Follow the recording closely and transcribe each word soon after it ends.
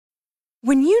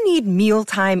When you need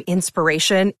mealtime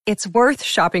inspiration, it's worth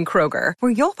shopping Kroger,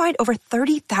 where you'll find over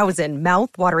 30,000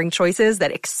 mouth-watering choices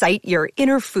that excite your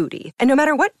inner foodie. And no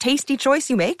matter what tasty choice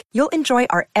you make, you'll enjoy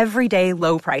our everyday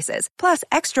low prices, plus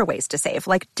extra ways to save,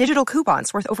 like digital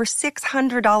coupons worth over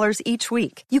 $600 each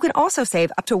week. You can also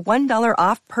save up to $1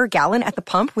 off per gallon at the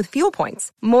pump with fuel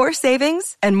points. More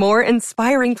savings and more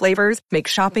inspiring flavors make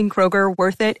shopping Kroger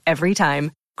worth it every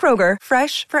time. Kroger,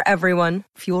 fresh for everyone.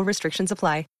 Fuel restrictions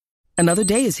apply. Another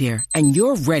day is here, and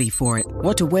you're ready for it.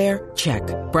 What to wear? Check.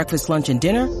 Breakfast, lunch, and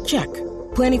dinner? Check.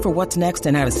 Planning for what's next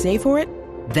and how to save for it?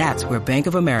 That's where Bank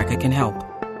of America can help.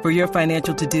 For your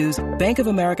financial to-dos, Bank of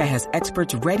America has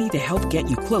experts ready to help get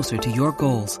you closer to your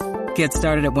goals. Get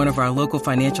started at one of our local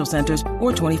financial centers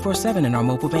or 24/7 in our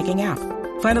mobile banking app.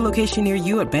 Find a location near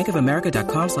you at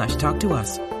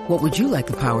bankofamerica.com/talktous. What would you like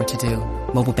the power to do?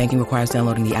 Mobile banking requires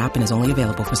downloading the app and is only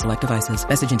available for select devices.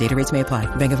 Message and data rates may apply.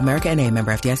 Bank of America N.A.,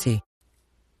 member FDIC.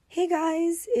 Hey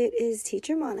guys, it is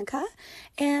Teacher Monica,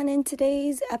 and in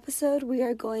today's episode we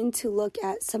are going to look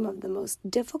at some of the most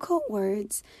difficult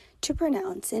words to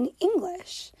pronounce in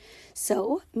English.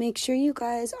 So make sure you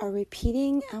guys are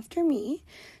repeating after me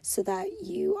so that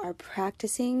you are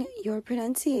practicing your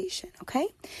pronunciation, okay?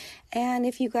 And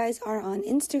if you guys are on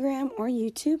Instagram or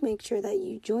YouTube, make sure that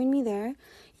you join me there.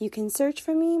 You can search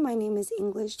for me. My name is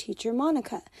English Teacher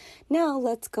Monica. Now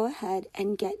let's go ahead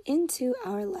and get into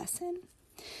our lesson.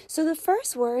 So the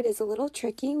first word is a little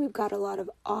tricky. We've got a lot of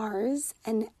R's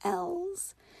and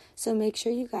L's. So make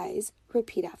sure you guys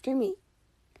repeat after me.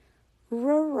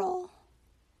 Rural,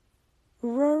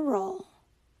 rural,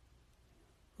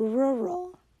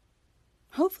 rural.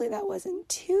 Hopefully that wasn't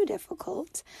too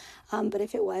difficult, but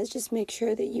if it was, just make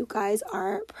sure that you guys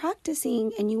are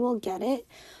practicing and you will get it.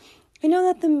 I know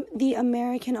that the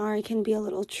American R can be a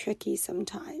little tricky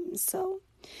sometimes, so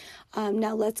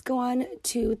now let's go on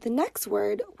to the next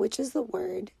word, which is the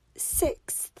word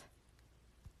sixth.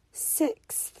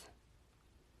 Sixth.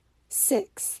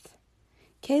 Sixth.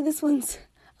 Okay, this one's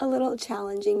a little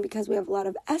challenging because we have a lot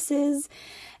of S's,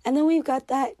 and then we've got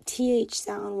that TH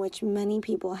sound, which many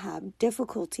people have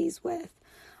difficulties with.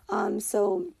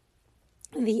 So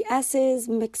the S's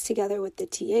mixed together with the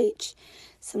TH,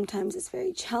 sometimes it's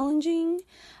very challenging,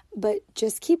 but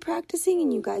just keep practicing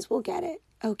and you guys will get it.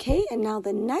 Okay, and now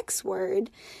the next word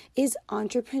is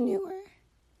entrepreneur.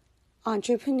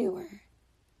 Entrepreneur.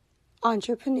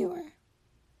 Entrepreneur.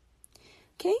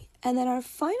 Okay, and then our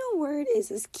final word is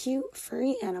this cute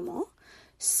furry animal,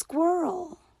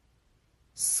 squirrel.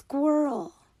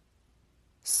 Squirrel.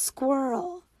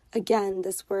 Squirrel. Again,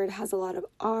 this word has a lot of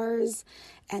R's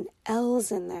and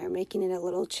L's in there, making it a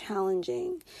little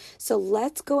challenging. So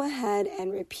let's go ahead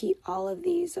and repeat all of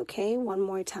these, okay? One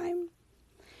more time.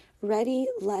 Ready,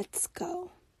 let's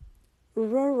go.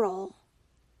 Rural,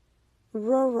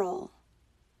 rural,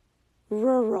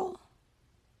 rural.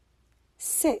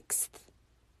 Sixth,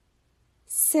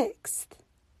 sixth,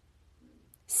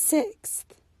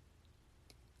 sixth.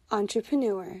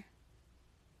 Entrepreneur,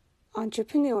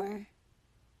 entrepreneur,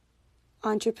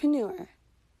 entrepreneur.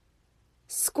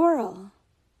 Squirrel,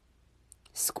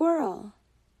 squirrel,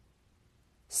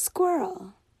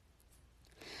 squirrel.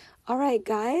 All right,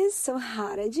 guys, so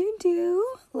how did you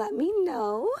do? Let me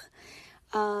know,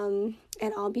 and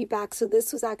I'll be back. So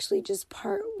this was actually just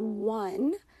part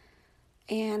 1,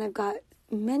 and I've got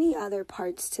many other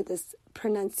parts to this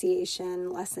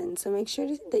pronunciation lesson, so make sure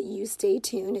that you stay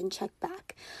tuned and check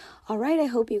back. All right, I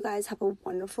hope you guys have a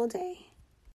wonderful day.